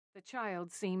The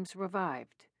child seems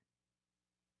revived.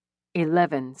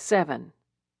 11:07.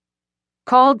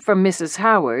 Called from Mrs.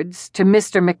 Howard's to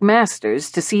Mr.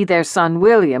 McMaster's to see their son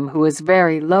William, who is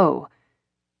very low.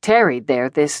 Tarried there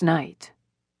this night.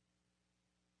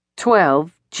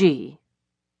 12G.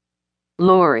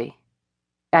 Laurel.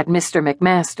 At Mr.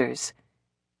 McMaster's.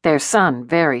 Their son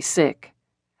very sick.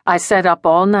 I sat up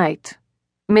all night.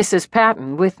 Mrs.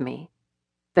 Patton with me.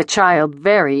 The child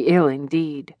very ill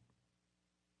indeed.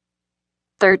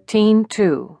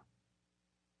 13:2.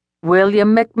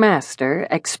 William McMaster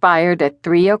expired at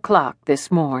 3 o'clock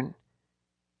this morn.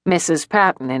 Mrs.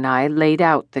 Patton and I laid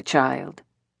out the child.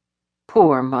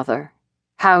 Poor mother,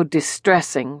 how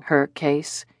distressing her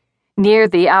case. Near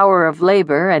the hour of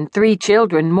labor and 3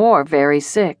 children more very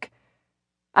sick.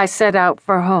 I set out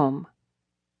for home.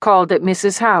 Called at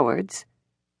Mrs. Howard's.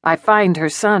 I find her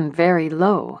son very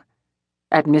low.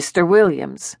 At Mr.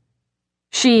 Williams.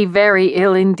 She very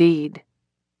ill indeed.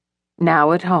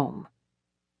 Now at home.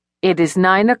 It is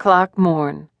 9 o'clock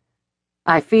morn.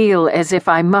 I feel as if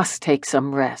I must take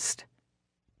some rest.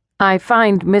 I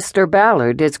find Mr.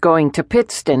 Ballard is going to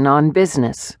Pittston on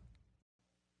business.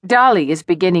 Dolly is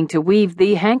beginning to weave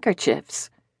the handkerchiefs.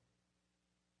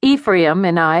 Ephraim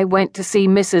and I went to see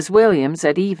Mrs. Williams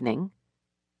at evening.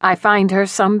 I find her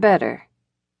some better.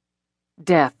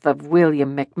 Death of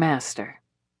William McMaster.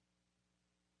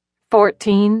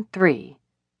 14:3.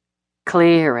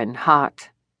 Clear and hot.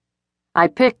 I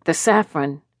picked the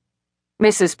saffron.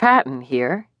 Mrs. Patton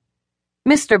here.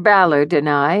 Mr. Ballard and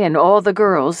I and all the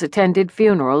girls attended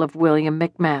funeral of William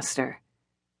McMaster.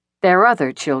 Their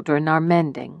other children are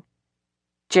mending.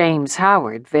 James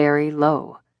Howard very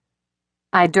low.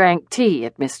 I drank tea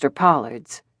at Mr.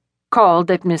 Pollard's.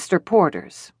 Called at Mr.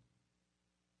 Porter's.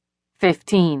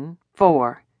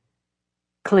 15:4.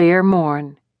 Clear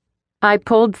morn. I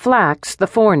pulled flax the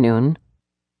forenoon.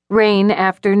 Rain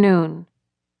afternoon.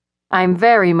 I'm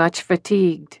very much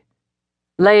fatigued.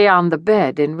 Lay on the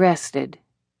bed and rested.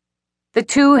 The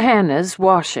 2 Hannahs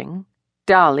washing,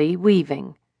 Dolly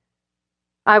weaving.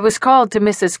 I was called to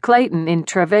Mrs. Clayton in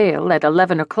travail at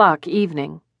 11 o'clock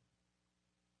evening.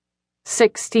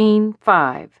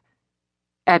 16:5.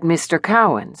 At Mr.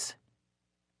 Cowan's.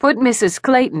 Put Mrs.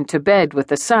 Clayton to bed with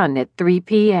the son at 3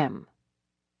 p.m.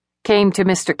 Came to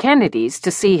Mr. Kennedy's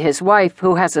to see his wife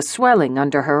who has a swelling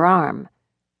under her arm.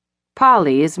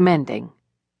 Polly is mending.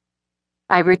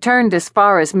 I returned as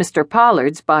far as Mr.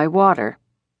 Pollard's by water.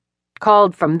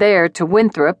 Called from there to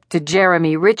Winthrop to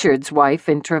Jeremy Richards' wife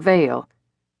in travail.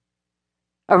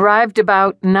 Arrived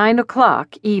about 9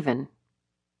 o'clock even.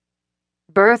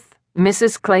 Birth,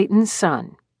 Mrs. Clayton's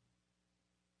son.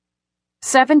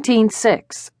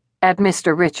 17:6. At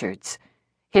Mr. Richards'.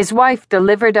 His wife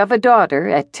delivered of a daughter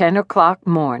at 10 o'clock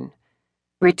morn.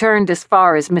 Returned as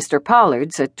far as Mr.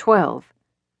 Pollard's at 12.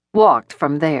 Walked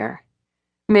from there.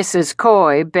 Mrs.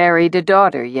 Coy buried a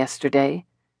daughter yesterday.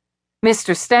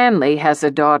 Mr. Stanley has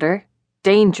a daughter,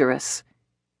 dangerous.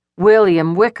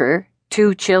 William Wicker,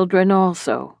 2 children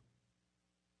also.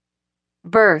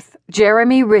 Birth,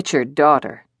 Jeremy Richard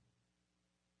daughter.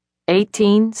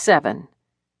 18:7.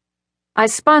 I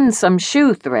spun some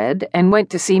shoe thread and went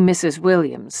to see Mrs.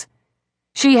 Williams.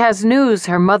 She has news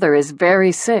her mother is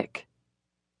very sick.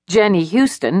 Jenny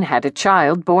Houston had a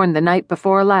child born the night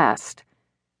before last.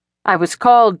 I was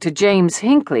called to James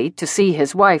Hinckley to see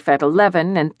his wife at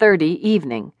 11:30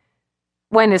 evening.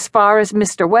 Went as far as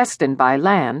Mr. Weston by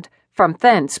land, from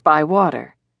thence by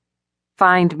water.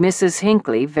 Find Mrs.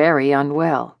 Hinckley very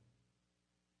unwell.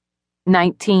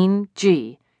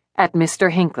 19G. At Mr.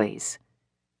 Hinckley's.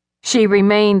 She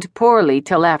remained poorly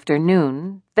till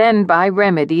afternoon, then by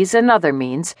remedies and other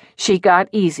means she got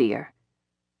easier.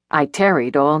 I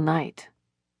tarried all night.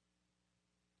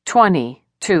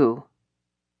 20:2.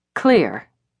 Clear.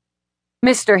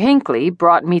 Mr. Hinckley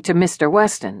brought me to Mr.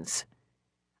 Weston's.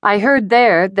 I heard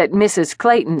there that Mrs.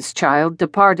 Clayton's child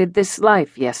departed this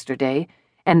life yesterday,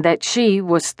 and that she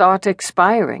was thought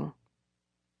expiring.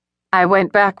 I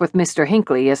went back with Mr.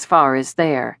 Hinckley as far as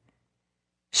there.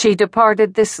 She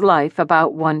departed this life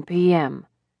about 1 p.m.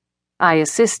 I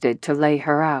assisted to lay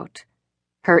her out.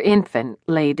 Her infant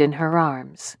laid in her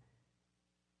arms.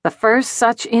 The first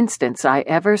such instance I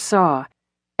ever saw,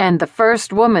 and the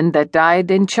first woman that died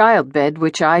in childbed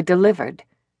which I delivered.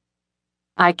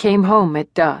 I came home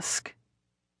at dusk.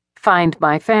 Find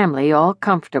my family all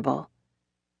comfortable.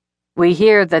 We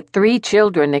hear that 3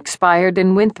 children expired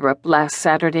in Winthrop last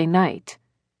Saturday night.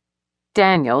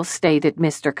 Daniel stayed at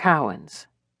Mr. Cowan's.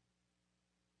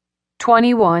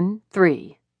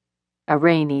 21:3. A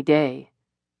rainy day.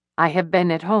 I have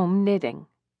been at home knitting.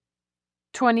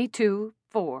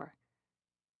 22:4.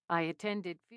 I attended